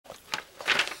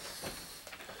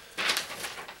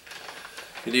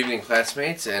Good evening,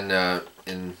 classmates, and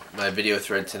in my video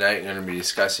thread tonight I'm going to be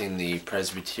discussing the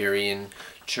Presbyterian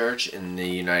Church in the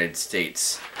United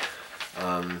States.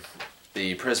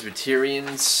 The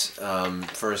Presbyterians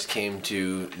first came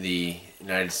to the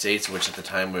United States, which at the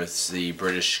time was the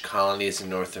British colonies in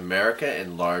North America,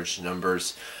 in large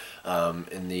numbers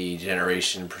in the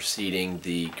generation preceding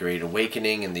the Great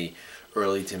Awakening in the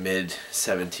early to mid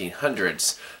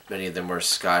 1700s. Many of them were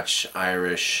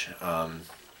Scotch-Irish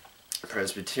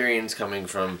Presbyterians coming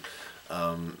from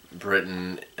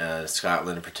Britain,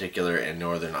 Scotland in particular, and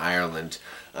Northern Ireland.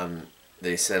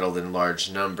 They settled in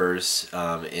large numbers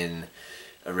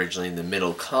originally in the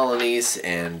Middle Colonies,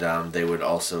 and they would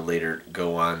also later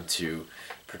go on to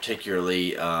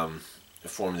particularly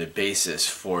form the basis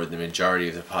for the majority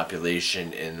of the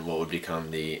population in what would become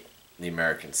the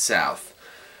American South.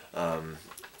 The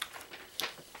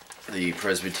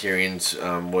Presbyterians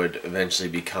would eventually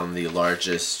become the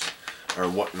largest, or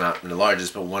not the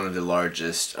largest, but one of the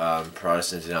largest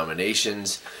Protestant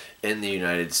denominations in the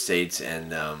United States,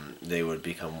 and they would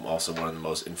become also one of the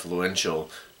most influential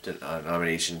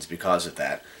denominations because of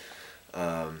that.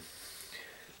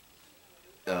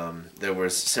 There were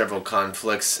several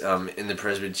conflicts in the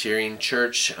Presbyterian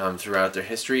Church throughout their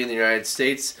history in the United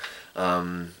States.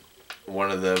 One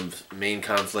of the main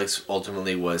conflicts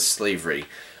ultimately was slavery.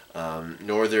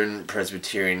 Northern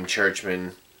Presbyterian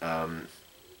churchmen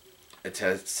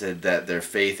attested that their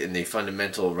faith in the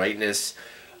fundamental rightness,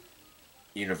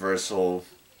 universal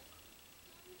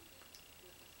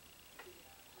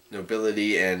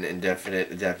nobility, and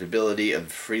indefinite adaptability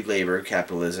of free labor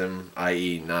capitalism,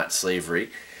 i.e. not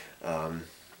slavery.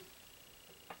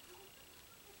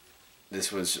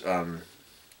 This was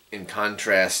in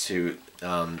contrast to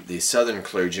the Southern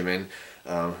clergymen,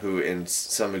 who in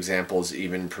some examples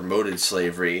even promoted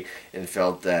slavery and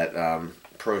felt that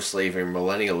pro-slavery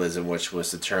millennialism, which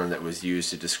was the term that was used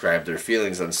to describe their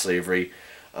feelings on slavery,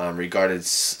 regarded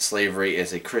slavery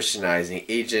as a Christianizing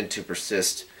agent to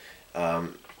persist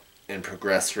and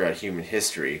progress throughout human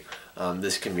history.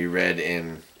 This can be read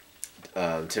in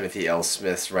Timothy L.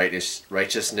 Smith's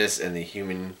Righteousness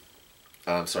and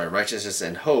Righteousness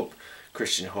and Hope,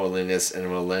 Christian Holiness and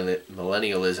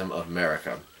Millennialism of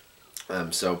America.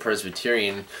 So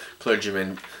Presbyterian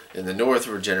clergymen in the North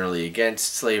were generally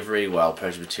against slavery, while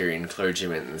Presbyterian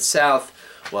clergymen in the South,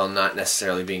 while not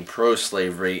necessarily being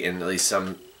pro-slavery, in at least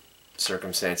some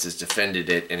circumstances defended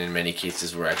it, and in many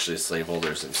cases were actually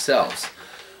slaveholders themselves.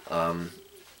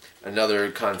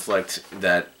 Another conflict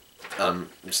that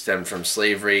stemmed from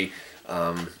slavery,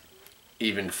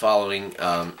 even following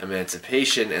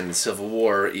emancipation and the Civil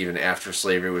War, even after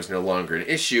slavery was no longer an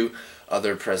issue,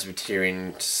 other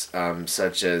Presbyterians,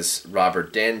 such as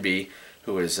Robert Danby,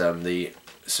 who was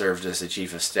served as the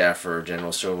chief of staff for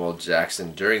General Stonewall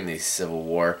Jackson during the Civil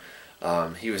War.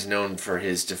 He was known for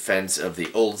his defense of the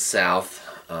Old South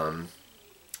and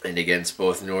against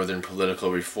both Northern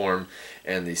political reform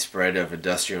and the spread of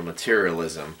industrial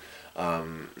materialism.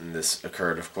 And this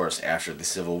occurred, of course, after the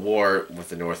Civil War, with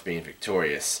the North being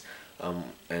victorious.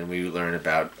 And we learn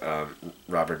about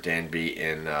Robert Danby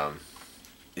in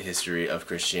The History of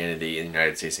Christianity in the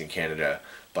United States and Canada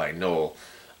by Knoll.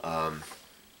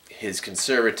 His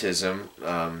conservatism,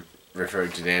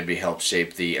 referring to Danby, helped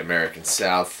shape the American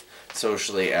South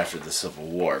socially after the Civil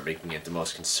War, making it the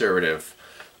most conservative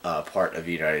part of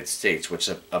the United States, which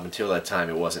up until that time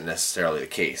it wasn't necessarily the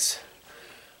case.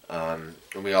 And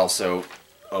we also,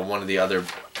 one of the other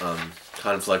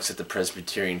conflicts that the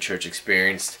Presbyterian Church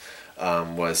experienced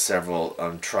was several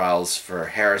trials for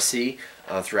heresy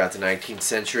throughout the 19th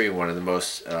century, one of the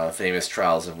most famous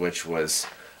trials of which was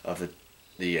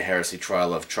the heresy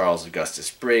trial of Charles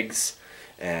Augustus Briggs,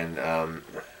 and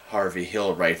Harvey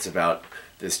Hill writes about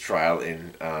this trial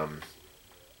in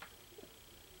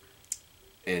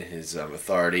his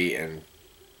Authority and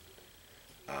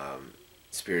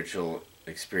Spiritual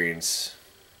Experience.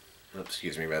 Oh,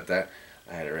 excuse me about that.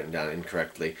 I had it written down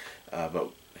incorrectly.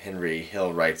 But Harvey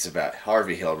Hill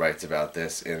writes about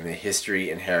this in The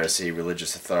History and Heresy,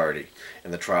 Religious Authority,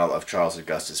 and the Trial of Charles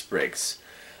Augustus Briggs.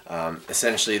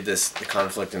 Essentially, the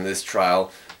conflict in this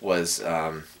trial was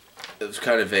it was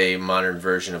kind of a modern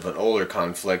version of an older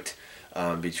conflict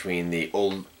between the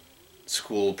old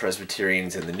school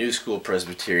Presbyterians and the new school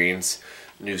Presbyterians.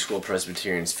 New school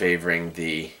Presbyterians favoring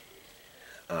the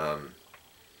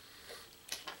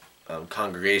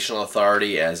congregational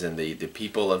authority, as in the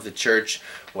people of the church,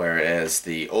 whereas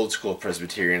the old school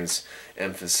Presbyterians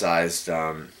emphasized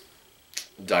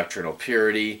doctrinal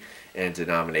purity and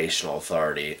denominational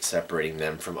authority, separating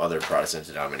them from other Protestant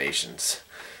denominations.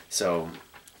 So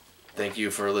thank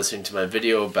you for listening to my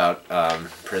video about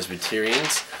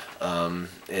Presbyterians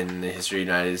in the history of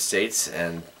the United States,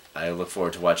 and I look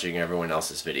forward to watching everyone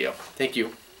else's video. Thank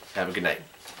you. Have a good night.